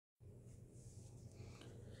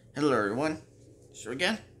Hello everyone, so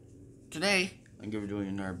again, today I'm going to be doing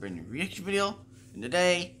another brand new reaction video, and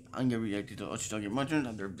today I'm going to react to the Oshitagi Munchkin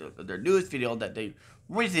of their newest video that they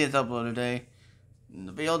recently uploaded today. And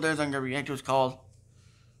the video I'm going to react to is called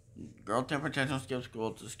Girl Temper Tantrum Skips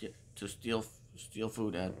School to steal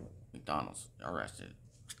food at McDonald's, arrested.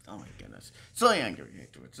 Oh my goodness. So yeah, I'm going to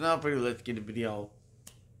react to it. So now let's get the video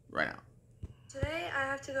right now. Today I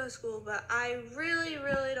have to go to school, but I really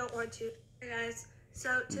don't want to. Hey guys,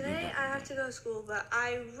 so today I have to go to school, but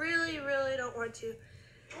I really don't want to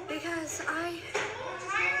because I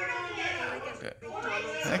like at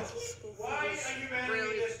McDonald's school food is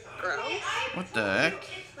really gross. What the heck?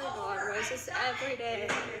 My God, why is this every day?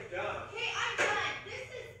 Okay, I'm done. This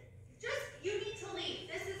is just, you need to leave.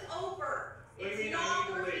 This is over. It's not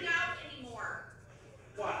working out anymore.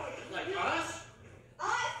 What? Like us?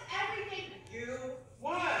 Us, everything. You?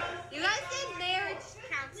 What? You guys did marriage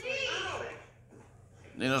counseling.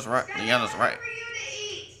 They got us right. For you to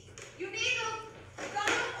eat. You need to go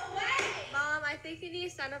away. Mom, I think you need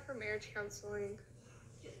to sign up for marriage counseling.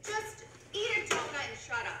 Just eat a donut and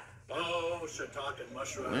shut up. Oh, shiitake and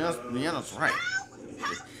mushroom. Yeah, that's right.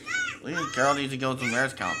 Lee and Carol need to go to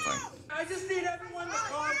marriage counseling. I just need everyone to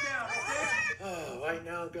calm down, okay? Oh, right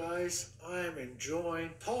now, guys, I'm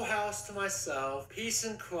enjoying whole house to myself, peace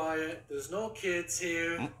and quiet. There's no kids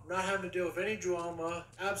here. Not having to deal with any drama.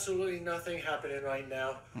 Absolutely nothing happening right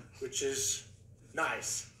now, which is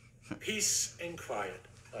nice. Peace and quiet.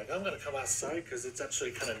 Like, I'm gonna come outside because it's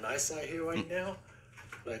actually kind of nice out here right now.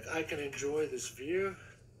 Like, I can enjoy this view.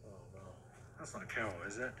 Oh no, that's not Carol,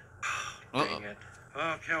 is it? Dang it.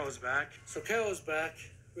 Oh, Carol's back. So Carol's back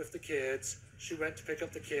with the kids. She went to pick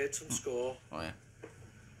up the kids from school. Oh yeah.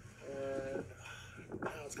 And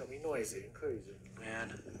now it's gonna be noisy and crazy.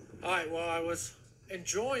 Man. Alright, well, I was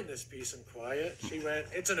enjoying this peace and quiet. She went,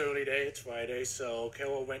 it's an early day, it's Friday, so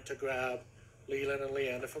Carol went to grab Leland and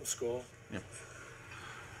Leander from school. Yep.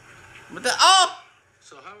 But the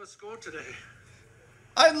So how was school today?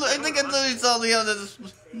 I think I literally saw the other.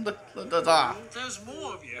 There's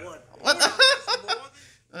more of you. What the?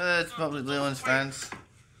 It's probably Leland's friends.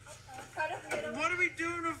 What are we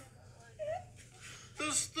doing if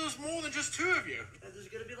there's more than just two of you? There's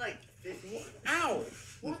gonna be like 15. Ow!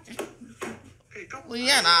 What? Hey, don't.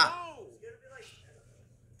 Leanna.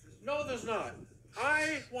 No. No, there's not.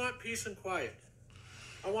 I want peace and quiet.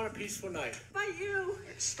 I want a peaceful night. By you.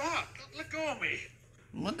 Hey, stop! Let go of me.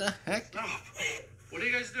 What the heck? Stop. What are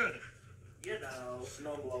you guys doing? You know,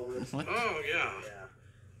 snowblower. What? Oh, yeah. Yeah.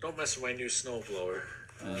 Don't mess with my new snowblower.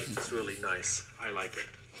 It's really nice. I like it.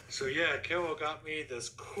 So, yeah, Carol got me this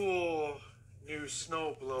cool new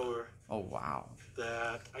snowblower Oh wow.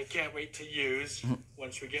 that I can't wait to use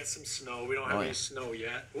once we get some snow. We don't have Oh, any yeah. snow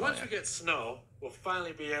yet. But once yeah. we get snow, we'll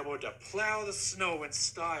finally be able to plow the snow in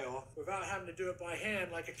style without having to do it by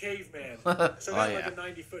hand like a caveman. So Oh, that's yeah. like a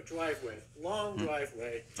 90-foot driveway. Long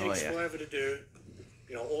driveway. Oh, Takes yeah. forever to do.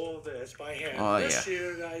 You know, all of this by hand. Oh, this yeah.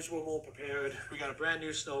 year, guys, we're more prepared. We got a brand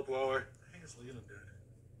new snowblower. I think it's Leland doing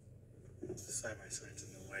it. It's the side-by-side's in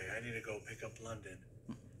the way. I need to go pick up London.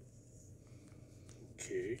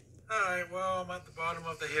 Okay. Alright, well, I'm at the bottom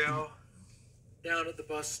of the hill. Down at the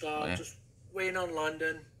bus stop, Oh, yeah. just waiting on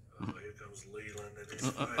London. Oh, here comes Leland and his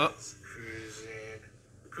friends.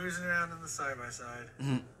 Cruising around in the side-by-side. What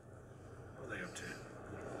are they up to?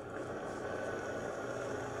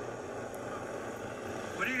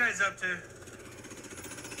 What are you guys up to?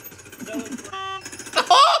 Stop!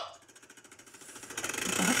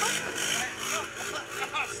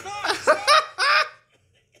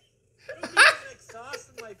 Don't get an exhaust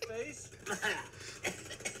in my face.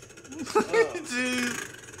 Dude.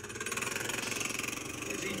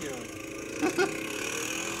 What's he doing?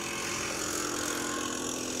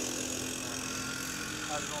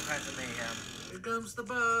 Causing all kinds of mayhem. Here comes the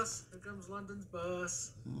bus. Here comes London's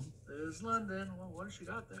bus. There's London. Well, what has she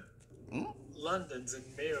got there? London's and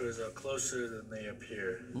mirrors are closer than they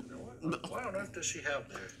appear. What on earth does she have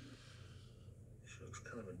there? She looks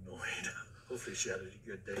kind of annoyed. Hopefully she had a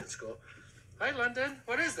good day at school. Hi, London.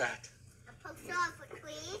 What is that? A post office,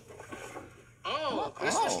 please. Oh, a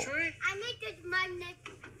Christmas Oh. I tree? make it my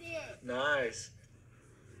next bit. Nice.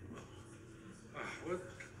 What?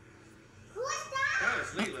 Who is that? That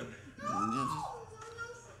is Leland.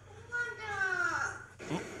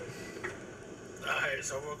 Alright,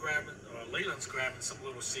 so we're grabbing, Leland's grabbing some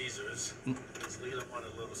Little Caesars. Because Leland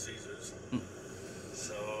wanted Little Caesars.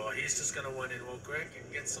 So he's just gonna run in real quick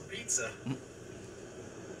and get some pizza. And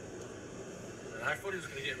I thought he was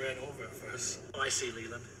gonna get ran over at first. Oh, I see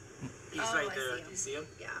Leland. He's right there. Do you see him?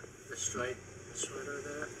 Yeah. The stripe right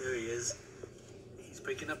there. There he is. He's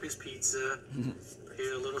picking up his pizza.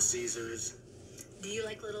 Here, Little Caesars. Do you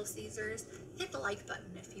like Little Caesars? Hit the like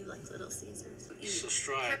button if you like Little Caesars.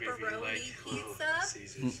 Subscribe if you Pepperoni like pizza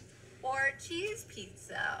Caesars. or cheese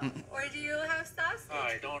pizza, or do you have sausage All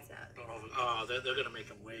right, don't pizza? over. Oh, they're gonna make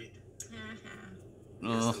him wait.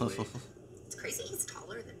 It's crazy. He's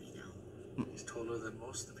taller than me now. He's taller than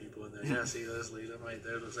most of the people in there. Yeah, see, there's Leland right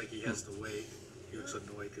there. Looks like he has to wait. He looks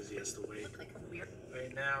annoyed because he has to wait. Look like a weird.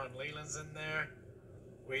 Right now, and Leland's in there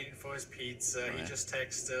waiting for his pizza. He just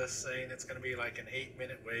texted us saying it's gonna be like an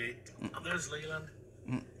 8-minute wait. Oh, there's Leland.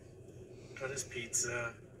 Got his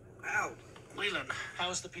pizza. Ow! Leland,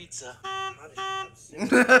 how's the pizza?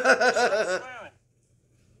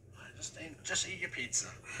 Just eat your pizza.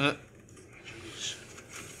 Jeez.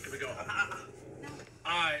 Here we go.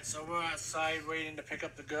 Alright, so we're outside waiting to pick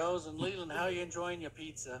up the girls. And Leland, how are you enjoying your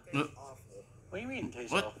pizza? Awful. What do you mean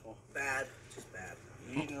tastes What? awful? Bad. Just bad.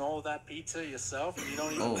 You eating all that pizza yourself and you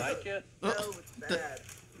don't even like it? No, it's bad.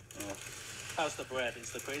 Oh. How's the bread?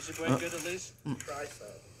 Is the crazy bread good at least? Try some.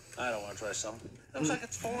 I don't want to try some. Looks like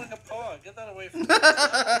it's falling apart. Get that away from me.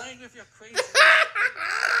 Stop playing with your crazy.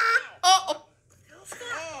 Oh!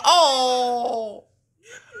 Oh!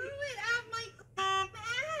 You threw it at my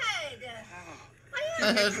bed. You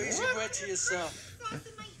get crazy bread to yourself. Sauce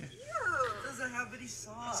in my ear. It doesn't have any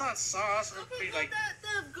sauce. It's not sauce. It'd Okay, be well, like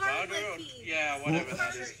the butter. garlicky. Yeah, whatever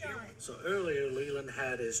that is. Parmesan. So earlier, Leland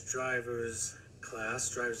had his driver's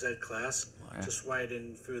ed class, just right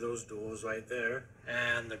in through those doors right there.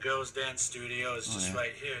 And the girls' dance studio is just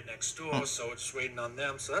right here next door, so we're just waiting on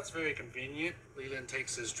them. So that's very convenient. Leland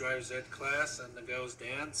takes his driver's ed class and the girls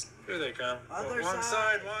dance. Here they come. Other Wrong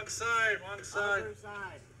side. wrong side. Other side.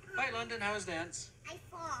 Hi, London. How was dance? I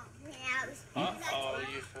fall. Uh-oh,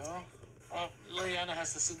 you fell? Oh, Leanna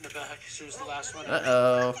has to sit in the back. She was the last one.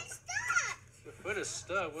 Uh-oh. Your foot is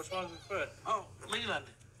stuck. What's wrong with your foot? Oh, Leland,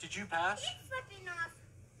 did you pass? Flipping off.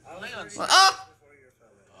 Leland. Ah!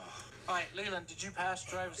 All right, Leland, did you pass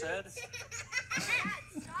driver's ed? Stop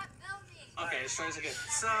filming. Okay, let's try this again.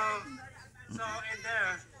 So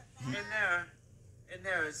in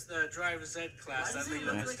there is the driver's ed class that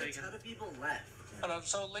Leland is taking. A ton of people left. Hold on,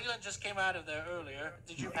 so Leland just came out of there earlier.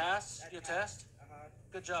 Did you pass your test?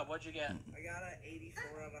 Good job. What'd you get? I got an 84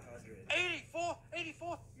 out of 100.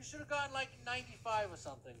 84? You should have gotten like 95 or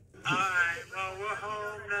something. All right, well, we're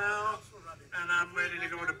home now, and I'm ready to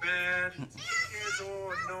go to bed. Kids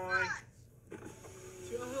all annoying.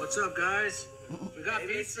 What's up, guys? We got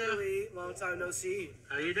pizza. Billy, long time no see.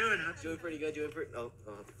 How you doing? Doing pretty good. Oh.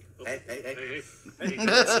 Hey. Hey.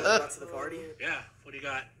 Got to the party? Yeah, what do you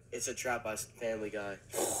got? It's a trap by Family Guy.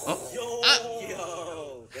 Oh.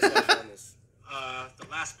 Yo. Guess what I found this? The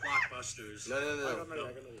last Blockbusters. No.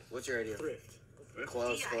 What's your idea? Thrift.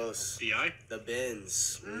 Close. DI? The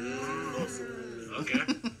bins. Okay.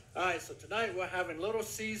 Alright, so tonight we're having Little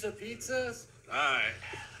Caesar pizzas. Alright.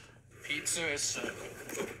 Pizza is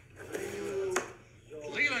served.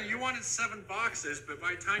 Leland, you wanted 7 boxes, but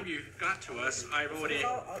by the time you got to us, I've already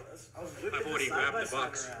grabbed the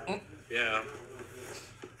box. Yeah.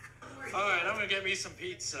 Alright, I'm gonna get me some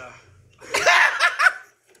pizza.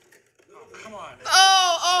 Come on.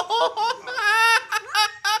 Oh!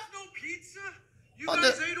 No pizza? You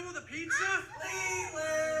guys ate all the pizza?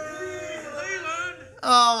 Leland!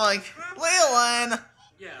 Oh my... Leland!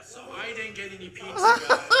 Yeah, so I didn't get any pizza,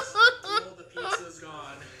 guys. All the pizza's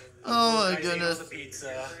gone. Oh my You guys ate all goodness. the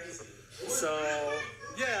pizza. So,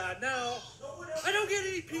 yeah, no. I don't get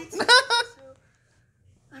any pizza.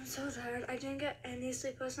 I'm so tired. I didn't get any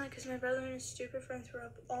sleep last night because my brother and his stupid friends were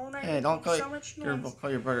up all night. Hey, don't making call, so much your, noise. call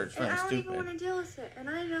your brother's And friend I don't even want stupid. to deal with it. And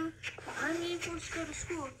I know I'm being forced to go to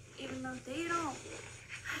school, even though they don't.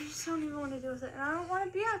 I just don't even want to deal with it. And I don't want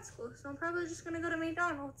to be at school, so I'm probably just going to go to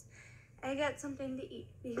McDonald's and get something to eat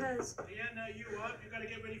because, Leanna, you up? You gotta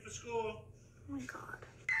get ready for school. oh my God.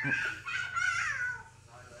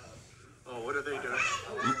 Oh, what are they doing?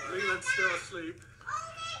 Leland's still asleep.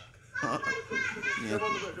 Yeah.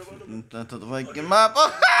 That's the wake him up.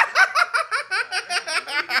 Let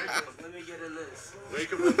me get in this. Wake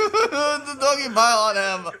him up. The doggy pile on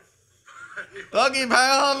him. Doggy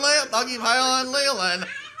pile on Leland. Doggy pile on Leland.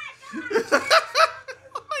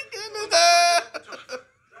 Oh my goodness.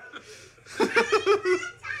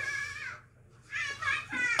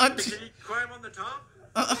 Can he climb on the top?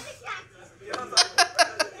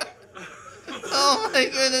 Oh my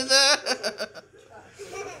goodness.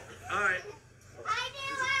 Alright.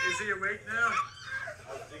 Is he awake now?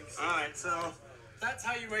 Alright, so that's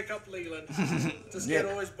how you wake up Leland. Just get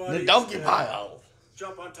all his buddies. The doggy to pile.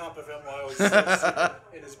 Jump on top of him while he's sitting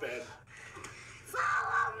in his bed.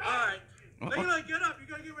 Alright. Leland, get up. You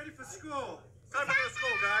gotta get ready for school. Time to go to school,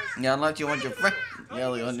 guys. Yeah, unless you want your friend. Yeah,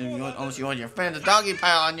 unless you want your friend to doggy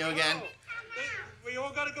pile on you again. Oh, we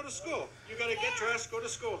all gotta go to school. You gotta get dressed, go to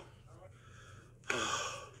school.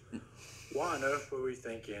 Why on earth were we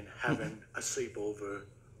thinking having a sleepover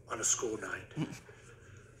on a school night?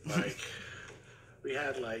 Like, we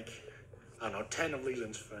had like, I don't know, 10 of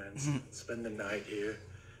Leland's friends spend the night here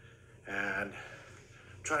and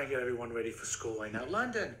try and get everyone ready for school. Like, now,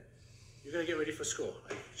 London, you gotta get ready for school.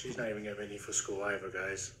 Like, she's not even getting ready for school either,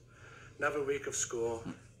 guys. Another week of school.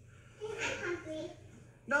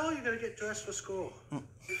 No, you gotta get dressed for school.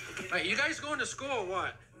 Hey, you guys going to school or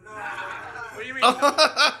what? What do you mean?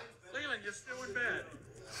 Leland, you're still in bed.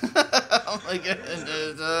 Oh my goodness.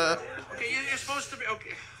 Okay, you're supposed to be,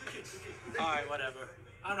 okay. All right, whatever.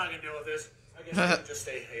 I'm not gonna deal with this. I guess I can just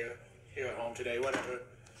stay here at home today, whatever.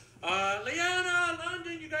 Leanna,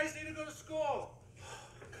 London, you guys need to go to school.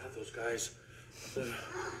 God, those guys, they're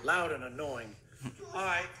loud and annoying. All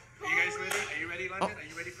right, Are you guys ready? Are you ready, London? Are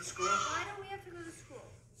you ready for school? Why don't we have to go to school?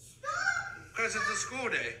 Because it's a school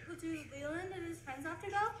day. Well, do Leland and his friends have to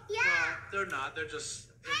go? Well, they're not. They're just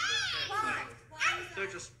in the Why? thing. Why is They're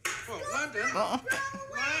that? just, well, London. Uh-oh.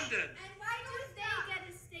 London. And why do they get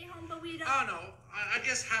to stay home but we don't? I don't know. I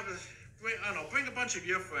guess bring a bunch of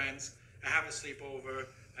your friends and have a sleepover,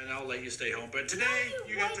 and I'll let you stay home. But today,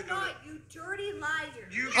 you get to go. Not, you dirty liar.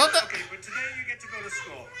 Okay, but today you get to go to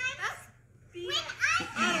school. That's BS.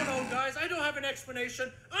 I don't know, guys. I don't have an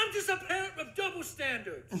explanation. I'm just a parent of double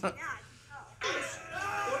standards. Yeah, I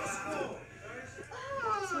Go to school.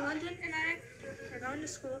 So London and I are going to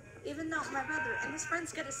school, even though my brother and his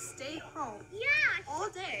friends get to stay home Yeah, all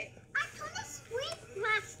day. I couldn't sleep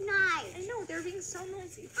last night. I know, they're being so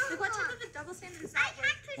noisy. Like, what type of a double standard is that?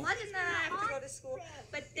 Where London and I have to go to school,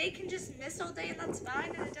 but they can just miss all day and that's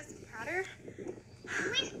fine and it doesn't matter.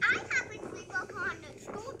 When I have a sleepover on the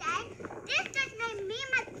school day, this just made me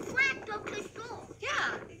and my friend go to school.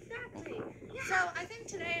 Yeah, exactly. So I think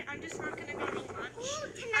today I'm just not gonna go to lunch. Ooh,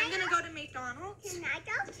 can I'm gonna go to McDonald's. Can I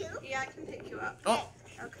go too? Yeah, I can pick you up. Oh.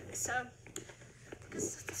 Okay, so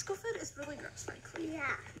because the school food is really gross, frankly.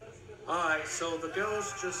 Yeah. All right, so the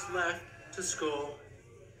girls just left to school.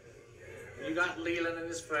 You got Leland and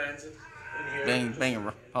his friends in here.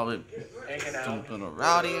 Bang, probably hanging out. something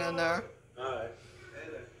rowdy in there. All right.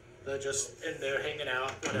 They're just in there hanging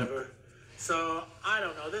out, whatever. So, I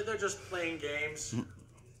don't know. They're just playing games.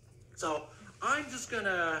 So, I'm just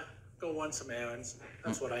gonna go run some errands.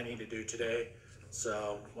 That's what I need to do today.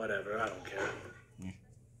 So, whatever. I don't care.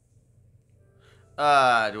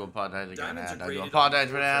 I do apologize again, Diamonds are Ad. I do graded on apologize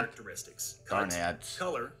for four that. characteristics: Darn cut, ads.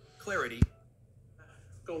 color, clarity.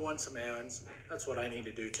 Go run some errands. That's what I need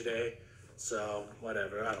to do today. So,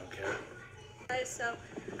 whatever. I don't care. Guys, so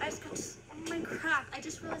I just got oh my crap, I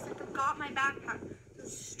just realized I forgot my backpack.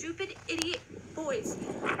 Those stupid idiot boys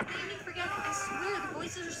made me forget it. I swear the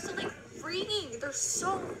voices are still like ringing. They're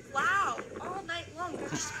so loud all night long. They're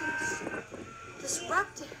just being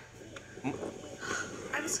disruptive.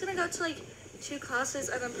 I'm just gonna go to like 2 classes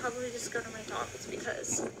and then probably just go to McDonald's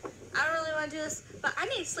because I don't really want to do this, but I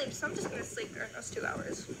need sleep, so I'm just gonna sleep during those 2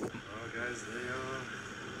 hours. Oh, guys, they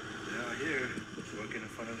are here, working in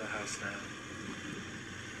front of the house now.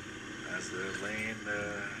 As they're laying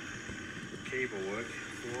the cable work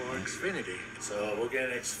for Xfinity. So, we're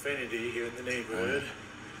getting Xfinity here in the neighborhood.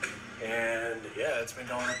 And, yeah, it's been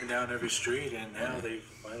going up and down every street. And now they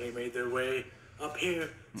finally made their way up here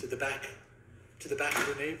to the back of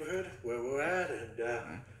the neighborhood where we're at.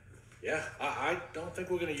 And, yeah, I don't think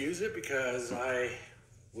we're going to use it because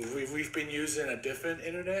we've been using a different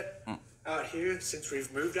internet out here since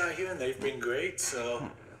we've moved out here, and they've been great.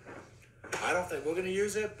 So I don't think we're going to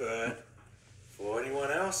use it, but for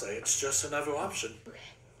anyone else, it's just another option.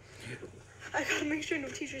 I gotta make sure no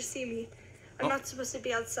teachers see me. I'm not supposed to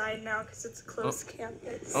be outside now because it's a closed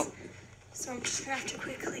campus. So I'm just gonna have to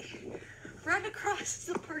quickly run across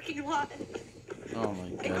the parking lot Oh my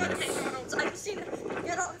and go to goodness. McDonald's. I just need to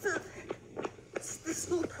get off of the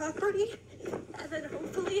school property and then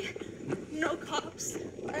hopefully no cops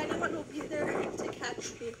or anyone will be there to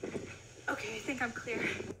catch me. Okay, I think I'm clear.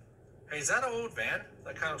 Hey, is that an old van?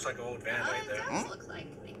 That kind of looks like an old van right there. It does look like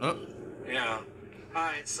maybe. Oh. Yeah.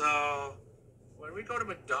 Alright, so when we go to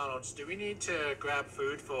McDonald's, do we need to grab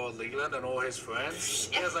food for Leland and all his friends?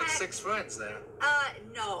 He has like 6 friends there.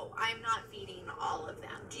 No, I'm not feeding all of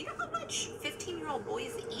them. Do you know how much 15-year-old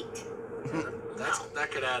boys eat?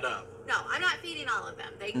 That could add up. No, I'm not feeding all of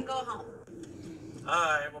them. They can go home.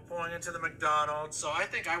 Alright, we're pulling into the McDonald's, so I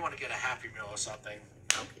think I want to get a Happy Meal or something.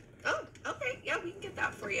 Okay. Oh, okay. Yeah, we can get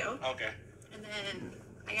that for you. Okay. And then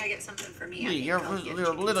I gotta get something for me. You're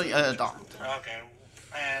a little adult. Okay.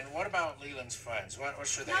 And what about Leland's friends? What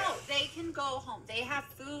should they No, have? they can go home. They have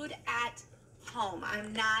food at home.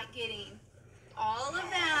 I'm not getting all of them.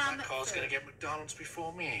 That Carl's gonna get McDonald's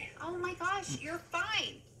before me. Oh my gosh, you're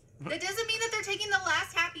fine. That doesn't mean that they're taking the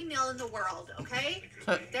last Happy Meal in the world, okay?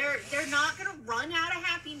 They're not gonna run out of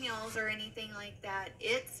Happy Meals or anything like that.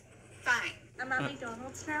 It's fine. I'm at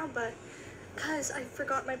McDonald's now, but because I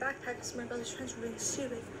forgot my backpack because my brother's friends were being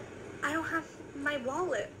stupid, I don't have my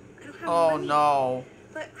wallet. I don't have Oh money. no.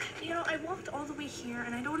 But, you know, I walked all the way here,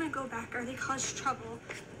 and I don't want to go back or they cause trouble.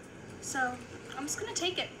 So, I'm just going to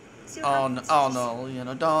take it. See what Oh no, happens. oh Just no,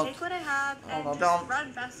 Leanna, don't. Take what I have and no, just don't.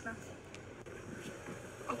 run fast enough.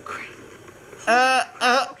 Oh, crap.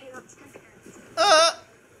 Okay, that's my parents.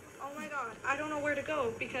 Oh my god, I don't know where to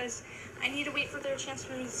go because I need to wait for their chance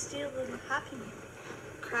for me to steal the Happy Meal.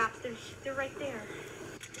 Crap, they're right there.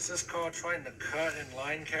 Is this car trying to cut in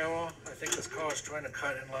line, Carol? I think this car is trying to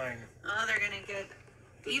cut in line. Oh, they're gonna get,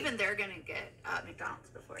 even they're gonna get McDonald's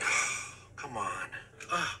before you. Come on.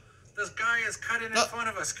 This guy is cutting in front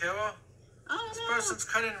of us, Carol. Oh This no. person's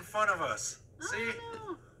cutting in front of us. See?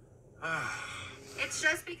 Oh, no. It's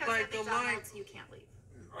just because Like of the McDonald's you can't leave.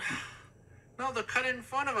 No, they're cutting in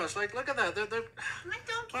front of us. Like, look at that. They're I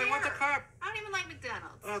don't care. like, what the crap? I don't even like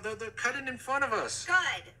McDonald's. Oh, they're cutting in front of us.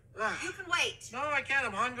 Good. Ugh. You can wait. No, I can't.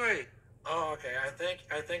 I'm hungry. Oh, okay.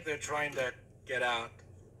 I think they're trying to get out.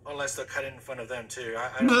 Unless they're cutting in front of them too.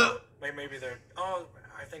 I don't know. Maybe they're. Oh,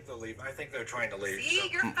 I think they'll leave. I think they're trying to leave. See, so-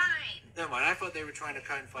 you're fine. Never mind. I thought they were trying to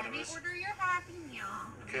cut in front Let of me us. order your Happy Meal.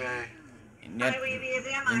 Okay. And yet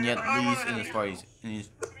these and his fries and he's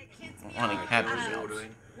wanting Happy Meals.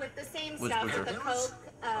 With the same With stuff, which with the are- Coke,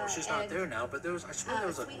 Oh, she's not and, there now. But there was. I swear there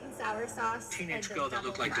was a sweet and sour sauce. teenage and girl the that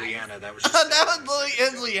looked double like fries. Leanna. That was. That was Lily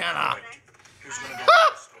and Leanna. Who's gonna go?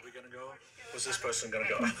 Are we gonna go? Was this person gonna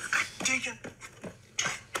go? Deacon.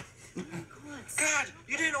 God,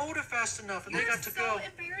 you didn't order fast enough, and they got to so go.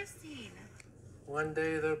 embarrassing. One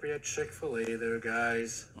day there'll be a Chick-fil-A there,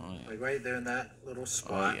 guys. Oh yeah. Like right there in that little Oh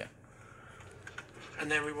spot. yeah. And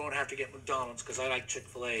then we won't have to get McDonald's because I like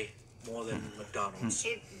Chick-fil-A more than McDonald's.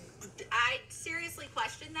 I seriously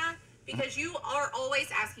question that because you are always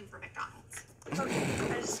asking for McDonald's.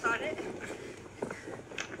 Okay, I just got it.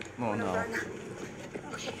 Oh no. Run.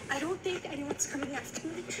 Okay, I don't think anyone's coming after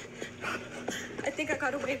me. I think I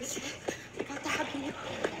got away with it. I got the Happy Meal.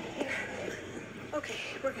 Here. Okay,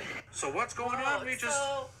 we're good. So what's going on? We just.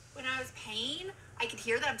 So when I was paying, I could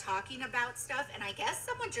hear them talking about stuff, and I guess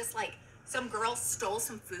someone just like some girl stole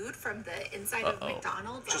some food from the inside of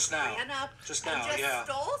McDonald's. Just like, now. ran up Just and now, just yeah.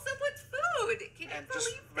 stole someone's food. Can you And believe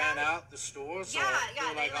just that? ran out the store. So Yeah,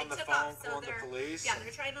 they're they like on the took phone off. So calling the they're police. yeah,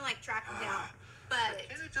 they're trying to like track them down. But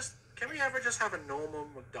Can we ever just have a normal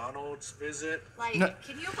McDonald's visit? like, No,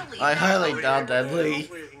 can you believe I that? highly Like, doubt that, Lee.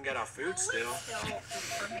 Hopefully we can get our food still. from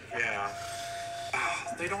McDonald's. Yeah.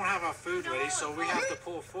 They don't have our food ready, so we have to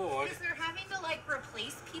pull forward. Because they're having to like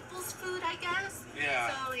replace people's food, I guess.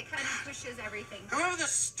 Yeah. So it kind of pushes everything. Whoever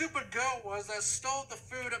this stupid girl was that stole the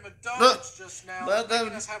food at McDonald's just now, That- making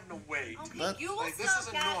that- us having to wait. Okay, That's- you will like, this still is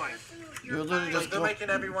get annoying. your food. You're You're literally fine. just They're making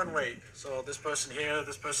everyone wait. So this person here,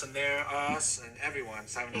 this person there, us, and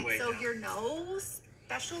everyone's having to wait So now. you're no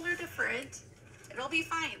special or different. It'll be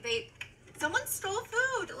fine. Someone stole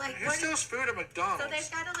food. Like Who what? steals food at So McDonald's?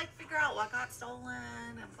 they've got to like figure out what got stolen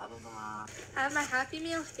and blah blah blah. I have my Happy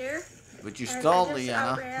Meal here. But you And stole I just Leanna.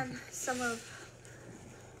 outran some of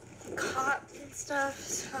the cops and stuff,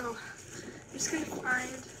 so I'm just gonna find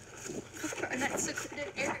a nice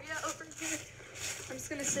secluded area over here. I'm just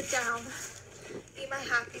gonna sit down, eat my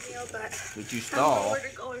Happy Meal, but But you I don't know stole. where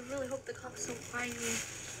to go. I really hope the cops don't find me.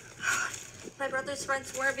 My brother's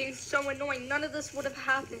friends weren't being so annoying. None of this would have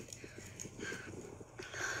happened.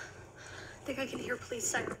 I think I can hear police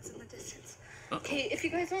sirens in the distance. Okay, if you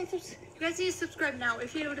guys don't, you guys need to subscribe now.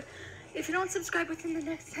 If you don't subscribe within the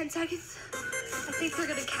next 10 seconds, I think they're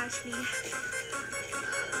gonna catch me.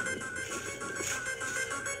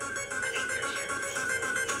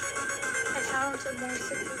 I found a more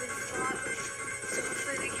secluded spot, so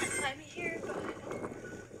hopefully they can't find me here.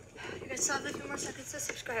 But you guys still have a few more seconds to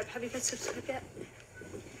subscribe. Have you guys subscribed yet?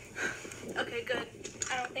 Okay, good.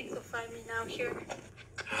 I don't think they'll find me now here.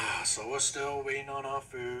 So we're still waiting on our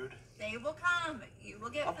food. They will come. You will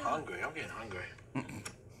get I'm food. hungry. I'm getting hungry. You're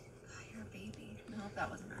a baby. No, that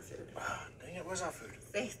wasn't our food. Dang it, where's our food?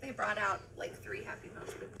 They brought out like 3 Happy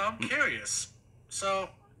Meals. I'm curious. So,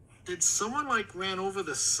 did someone like ran over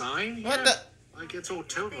the sign here? What the? Like it's all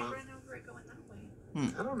tilted. They ran over it going that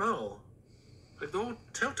way. I don't know. Like they're all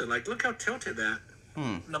tilted. Like look how tilted that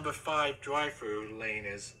number 5 drive-through lane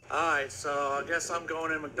is. Alright, so I guess I'm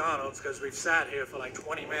going to McDonald's because we've sat here for like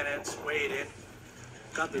 20 minutes waiting.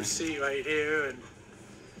 got their seat right here, and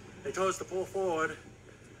they told us to pull forward,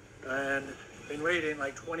 and been waiting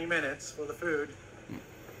like 20 minutes for the food.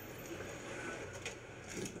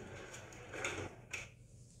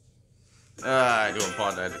 I do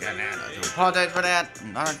apologize again, man. I do apologize for that.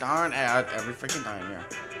 Not a darn ad every freaking time here.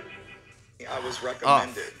 I was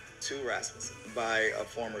recommended to Rasmussen by a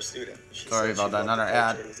former student. She Sorry said about she that. loved the Another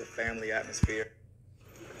culture. ad. It was a family atmosphere.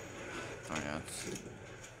 Oh, yeah.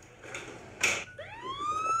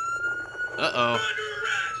 Uh-oh.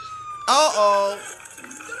 Uh-oh.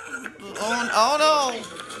 Oh no.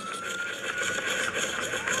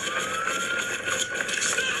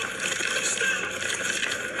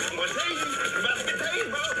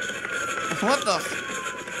 What the?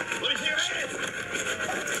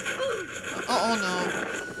 Oh no.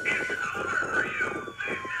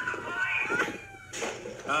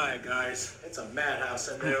 Alright guys, it's a madhouse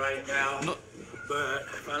in there right now. No. But I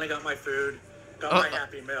finally got my food, got my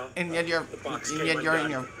Happy Meal. And yet you're, The box and came yet you're in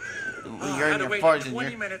undone. your, I you're had in to your wait farts and 20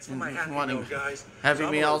 you're minutes for my Happy wanting Meal, guys. Happy So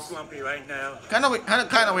I'm Meals. a little grumpy right now. Kind of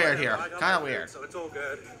weird here. I got Kind of my weird. food, so it's all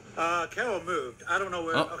good. Carol moved. I don't know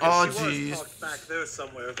where. Oh, Okay, she jeez. was parked back there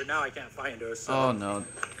somewhere, but now I can't find her. So Oh no.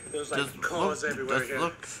 there's like cars everywhere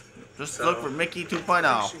here. Just So, look for Mickey I think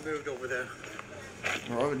 2.0. she moved over there.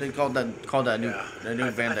 Or what they call that new Yeah, the new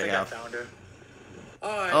van I they think have. I found her.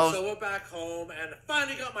 Alright, Oh. so we're back home and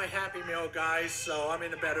finally got my Happy Meal, guys. So I'm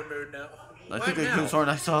in a better mood now. I Right think I now. could sort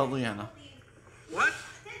I saw Leanna. What?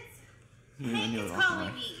 You Hank knew is it, calling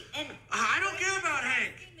right? me, and I don't care about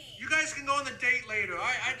Hank. You guys can go on the date later.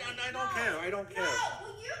 I don't care. I don't care. no,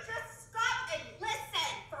 will you just stop and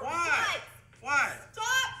listen for Why? once? What?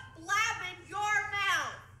 Stop blabbing your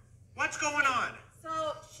mouth. What's going on?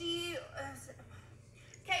 So she.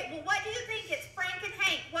 Okay, well, what do you think? It's Frank and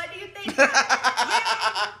Hank. What do you think?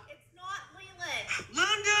 Yeah, it's not Leland.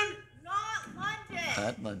 London? Not London.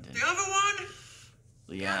 At London. The other one?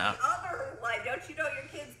 Leanna. The other one. Don't you know your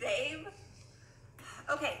kid's name?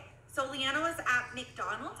 Okay, so Leanna was at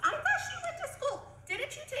McDonald's. I thought she went to school.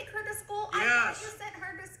 Didn't you take her to school? I Yes. thought you sent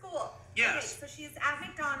her to school. Yes. Okay, so she's at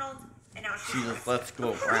McDonald's, and now she's She just left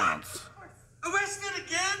school grounds. Arrested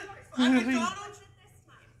again? I At mean- McDonald's?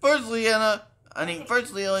 First Leanna.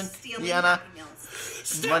 First Leland. Stealing Leanna. Happy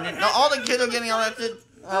Meals. London. No, all the kids are getting arrested.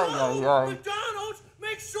 Oh my god. McDonald's,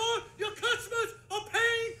 make sure your customers are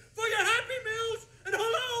paying for your Happy Meals. And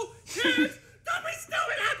hello, kids, don't be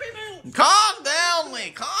stealing Happy Meals. Calm down,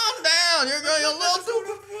 Lee. Calm down. You're going a little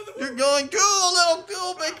too. You're going a little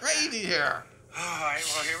too bit crazy here. Alright,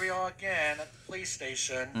 well, here we are again at the police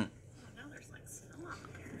station. Oh, no, there's like snow out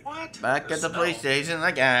there. What? Back at There's the snow. police station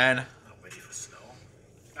again. I'm not ready for snow.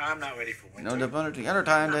 I'm not ready for You winter. know, the other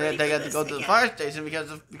time they had to go to the fire station because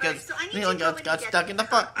So I need Leland you to go got and stuck get in the I'm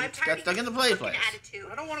got tired stuck of in the your play fucking place. attitude.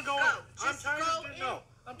 I don't want to go. Go. I'm Just tired go of doing in. no.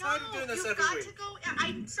 I'm tired of doing this you've every got week. to go.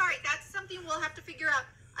 I'm sorry. That's something we'll have to figure out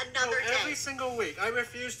No, another day. every single week. I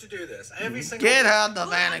refuse to do this. Every single Get week. out the Well,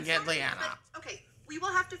 van I'm and get sorry, Leanna. but- Okay, we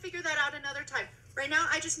will have to figure that out another time. Right now,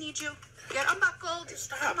 I just need you get unbuckled.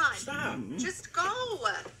 Stop. Come on. Stop. Just go.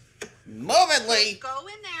 Move it, Lee. Go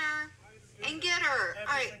in there and get her. Every All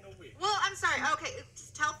right. single week. Well, I'm sorry. Okay,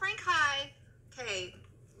 just tell Frank hi. Okay.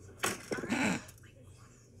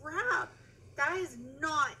 Crap. That is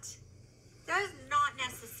not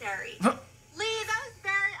necessary. Lee, that is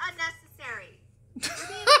very unnecessary. You're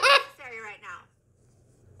being unnecessary right now.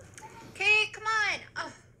 Okay, come on.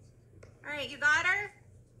 Ugh. All right, you got her?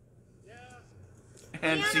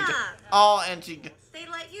 And she, Leanna. and she. They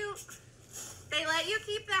let you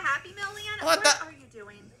keep the Happy Meal, Leanna? What the- are you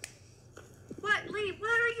doing? What, Lee, what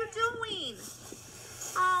are you doing?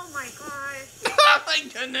 Oh my gosh. Oh my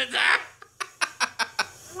goodness.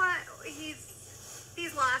 What?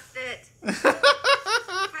 He's lost it.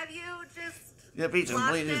 Have you just Yep, he's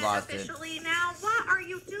completely lost it. officially now? What are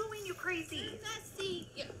you doing, you crazy?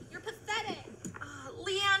 You're pathetic.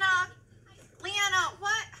 Leanna,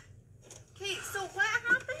 what? Okay, so what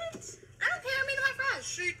happened? I don't care. Me to my friends.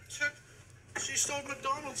 She stole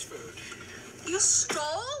McDonald's food. You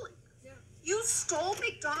stole? You stole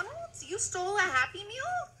McDonald's? You stole a Happy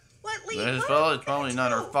Meal? What, Lee? But what well, are you it's probably gonna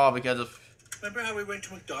not her do? fault because of. Remember how we went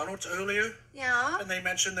to McDonald's earlier Yeah. and they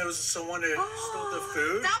mentioned there was someone who stole the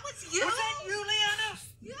food? That was you? Was that you, Leanna?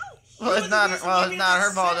 You. Well, it's not. Well, it's not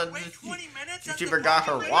her fault. Wait That 20 minutes at she the forgot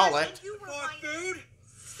her fucking wallet. You were For my food?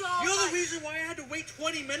 so You're the much. reason why I had to wait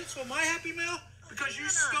 20 minutes for my Happy Meal? Because you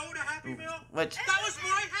Leanna. stole the Happy Meal? Which. That was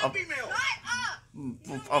my Happy Meal! Shut up.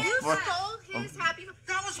 Of, You what? stole his Happy Meal.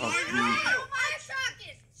 That was my Oh, Happy No, Meal! I'm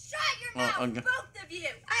talking. Shut your Oh, mouth, okay. both of you.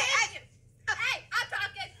 Hey, I'm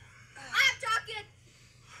talking. I'm talking.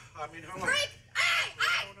 I mean, how long? Freak. Hey, I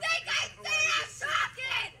think I said I'm talking.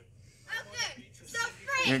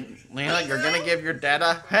 Lena, you're gonna give your dad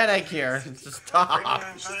a headache here. Just stop.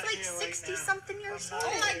 She's like 60-something years old.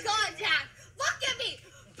 Oh my God, Dad! Look at me!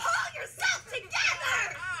 Pull yourself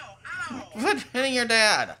together! Quit hitting your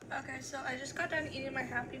dad. Okay, so I just got done eating my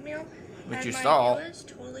Happy Meal. Which and you my stole. meal is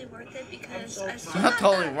totally worth it because I It's still not got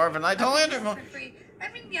totally that worth it. I totally Happy Meal understand. for free.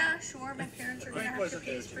 I mean, yeah, sure, my parents are gonna have to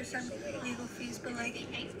pay for some legal fees, but like,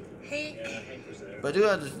 Hank, But you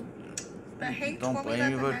have to. Hank Don't told me blame that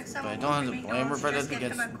you, the but next time I I don't have to want blame her for this just give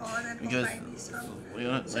because him a call and then he'll because buy me some.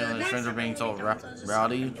 Lena's friends are being so So the next time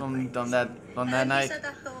rowdy I'll from just that And then night. he said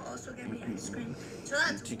that he'll also get me ice cream. So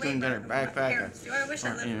that's She way couldn't get her better than my backpack. parents do. I wish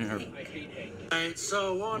I lived in her- with Hank. Alright,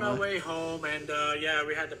 so we're on our way home, and yeah,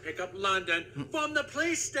 we had to pick up London from the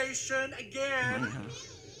police station again.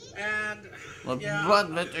 And Well, yeah, what I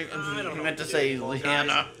don't know you meant what to do say, anymore,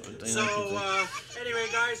 Leanna? guys. So anyway,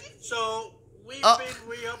 guys, so we've Oh. been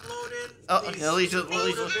re-uploading Oh, these at least older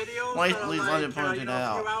London videos that are pointed like, it a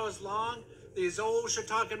out. few hours long. These old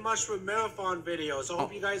Shiitake Mushroom Marathon videos. I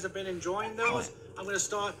hope you guys have been enjoying those. I'm going to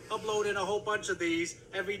start uploading a whole bunch of these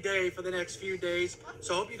every day for the next few days.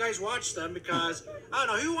 So I hope you guys watch them because, I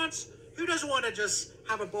don't know, who doesn't want to just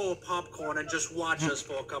have a bowl of popcorn and just watch us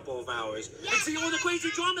for a couple of hours and see all the crazy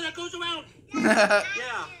drama that goes around?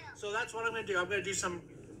 Yeah, so that's what I'm going to do. I'm going to do some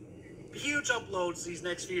huge uploads these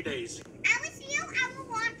next few days. I will see you. I will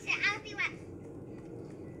watch it. I'll be right.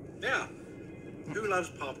 Yeah. Who loves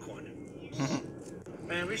popcorn?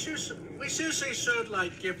 Man, we seriously should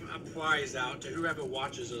like give a prize out to whoever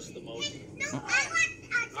watches us the most. No, I watch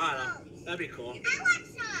us. I don't know. That'd be cool. I watch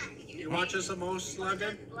us. You watch us the most,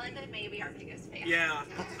 London? London may be our biggest fan. Yeah.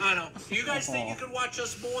 I don't know. Do you guys think you can watch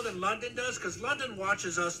us more than London does? Because London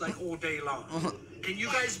watches us like all day long. Can you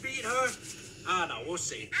guys beat her? I don't know. We'll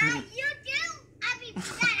see. You do. I'll be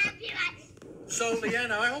right. So,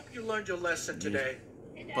 Leanna, I hope you learned your lesson today.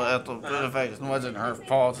 But the fact it wasn't her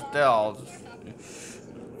fault still.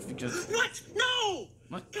 Just What? No!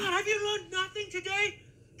 What? God, have you learned nothing today?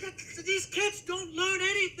 These kids don't learn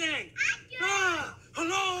anything. I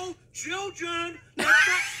Hello, children. That's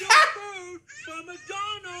not still food from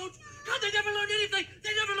McDonald's. God, they never learned anything.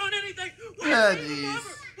 They never learned anything. What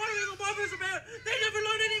are little mothers about? They never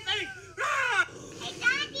learned anything. Ah! Hey,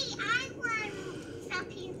 Daddy, I want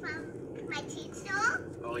something from my teacher.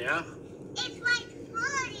 Oh, yeah? It's like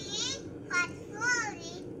 40 plus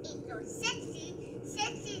 40 equals 60.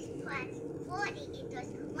 60 plus 40 equals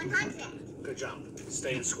 100. Good job.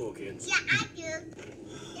 Stay in school, kids. Yeah, I do.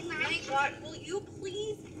 Am My I? God, will you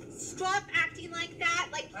please stop acting like that?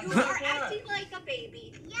 Like you are acting like a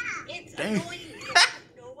baby. Yeah. It's Dang. annoying. You have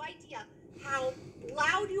no idea how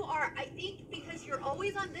loud you are. I think because you're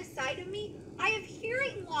always on this side of me, I have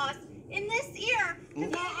hearing loss in this ear.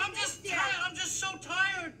 Well, I'm just tired. I'm just so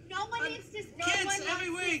tired. No one needs to. No Kids one every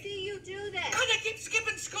wants week. to see you do this. Because they keep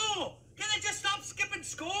skipping school. Can they just stop skipping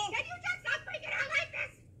school? Can you just stop freaking out like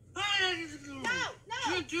this? No,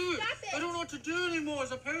 Can't do it. stop it. I don't know what to do anymore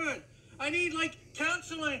as a parent. I need like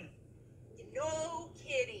counseling. No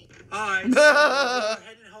kidding. Alright, so we're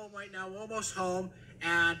heading home right now. We're almost home.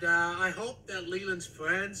 And I hope that Leland's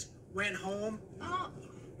friends went home. Oh,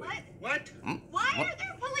 what? What? Why are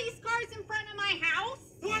there police cars in front of my house?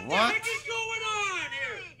 What the What? heck is going on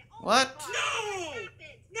here? Oh What? my God, No! stop it.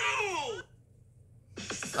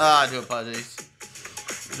 No! I do apologize.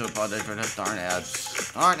 I do apologize for this darn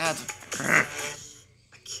ads. Darn ads. I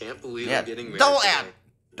can't believe Yeah, I'm getting married. double today. ad.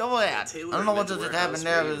 Double ad. I Taylor don't know what Men's just Warehouse happened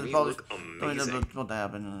there, made but it's me probably look amazing. supposed to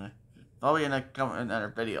happen. Probably in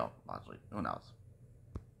another video, possibly. Who knows?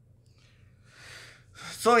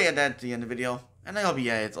 So yeah, that's the end of the video. And I hope you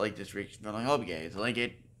guys like this reaction video. I hope you guys like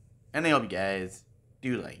it. And I hope you guys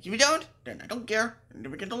do like. If you don't, then I don't care. And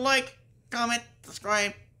don't forget to like, comment,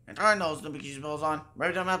 subscribe, and turn those notification bells on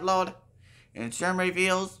every time I upload. And share my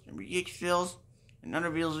videos, and reaction videos, and other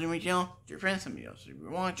videos in my channel to your friends and videos. If you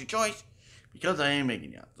want your choice, because I am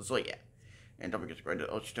making it. So yeah. And don't forget to subscribe to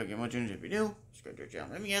Ochi Motions if you do. Subscribe to our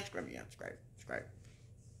channel. If you yet, subscribe.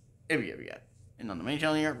 If you ever yet. And on the main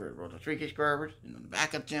channel here, we're Road to 3K subscribers. And on the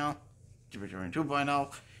backup channel, Super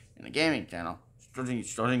 2.0. And the gaming channel,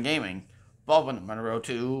 Starting Gaming, both on the road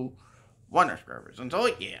to 100 subscribers. And so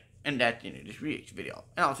yeah. And that's the end of this reaction video.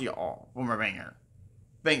 And I'll see you all for more banger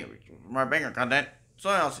content. So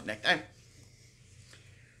I'll see you next time.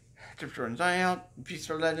 Super signing out. Peace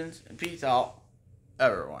for legends. And peace out,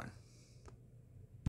 everyone.